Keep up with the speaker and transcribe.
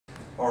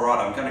Alright,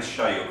 I'm going to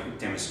show you a quick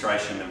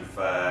demonstration of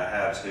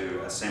how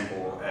to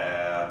assemble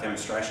our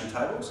demonstration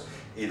tables,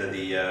 either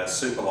the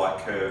Superlight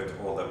Curved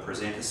or the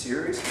Presenter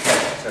series.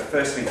 So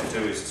first thing to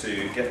do is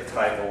to get the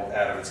table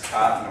out of its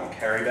carton or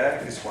carry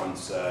bag. This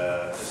one's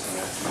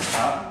just in a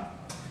carton.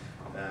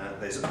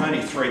 There's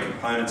only three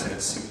components in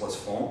its simplest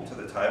form to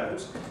the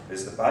tables.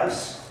 There's the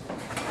base,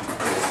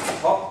 there's the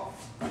top,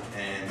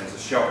 and there's a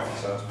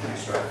shelf, so it's pretty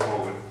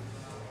straightforward.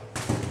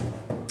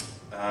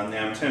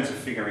 Now in terms of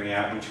figuring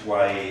out which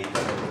way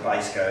the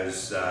base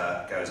goes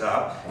up,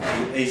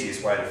 the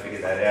easiest way to figure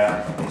that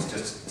out is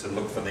just to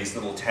look for these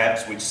little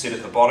tabs which sit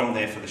at the bottom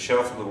there for the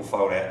shelf, little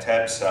fold out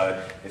tabs.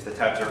 So if the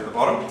tabs are at the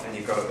bottom, then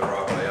you've got it the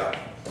right way up.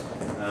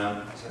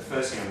 So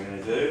first thing I'm going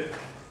to do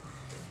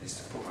is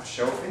to put my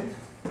shelf in.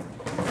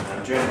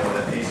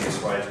 Generally the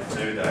easiest way to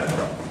do that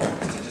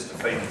is to just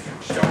feed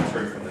the shelf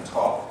through from the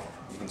top.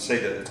 You can see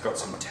that it's got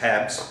some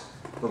tabs,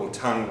 little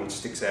tongue which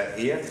sticks out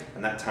here,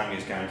 and that tongue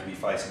is going to be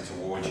facing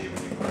towards you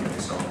when you're putting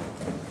this on.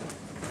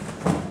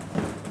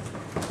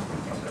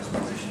 So just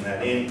position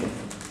that in.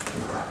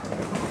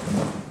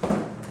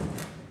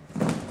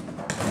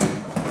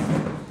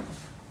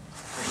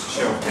 Push the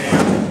shelf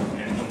down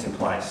and into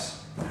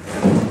place.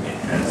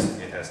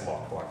 It has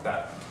locked like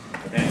that.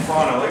 And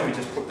finally we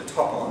just put the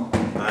top on.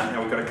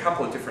 Now we've got a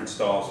couple of different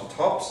styles of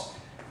tops.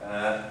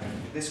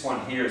 This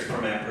one here is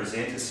from our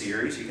Presenter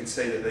series. You can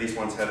see that these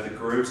ones have the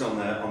grooves on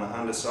the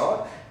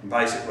underside, and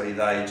basically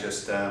they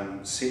just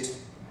sit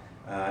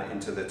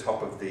into the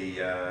top of the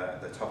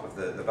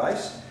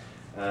base.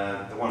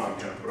 The one I'm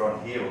going to put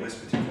on here, or this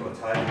particular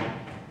table,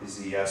 is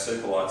the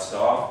Superlight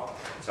style.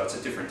 So it's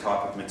a different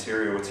type of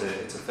material.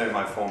 It's a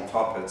thermoform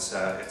top. It's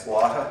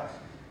lighter.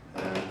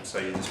 So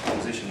you just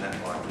position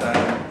that like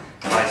that.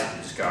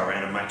 Basically just go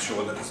around and make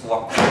sure that it's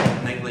locked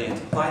neatly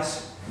into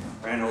place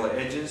around all the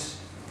edges.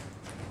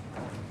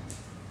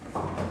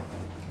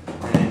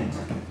 And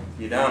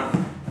you're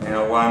done.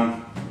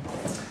 Now,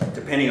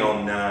 depending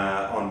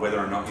on whether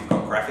or not you've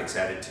got graphics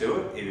added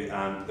to it,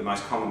 the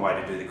most common way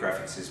to do the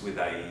graphics is with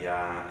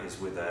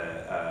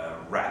a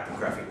wrap, a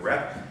graphic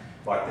wrap,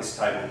 like this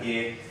table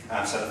here.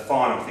 So the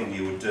final thing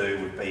you would do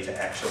would be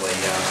to actually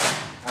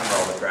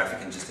unroll the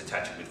graphic and just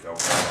attach it with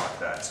Velcro like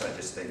that. So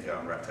just then go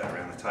and wrap that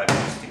around the table,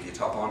 stick your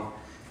top on,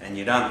 and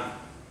you're done.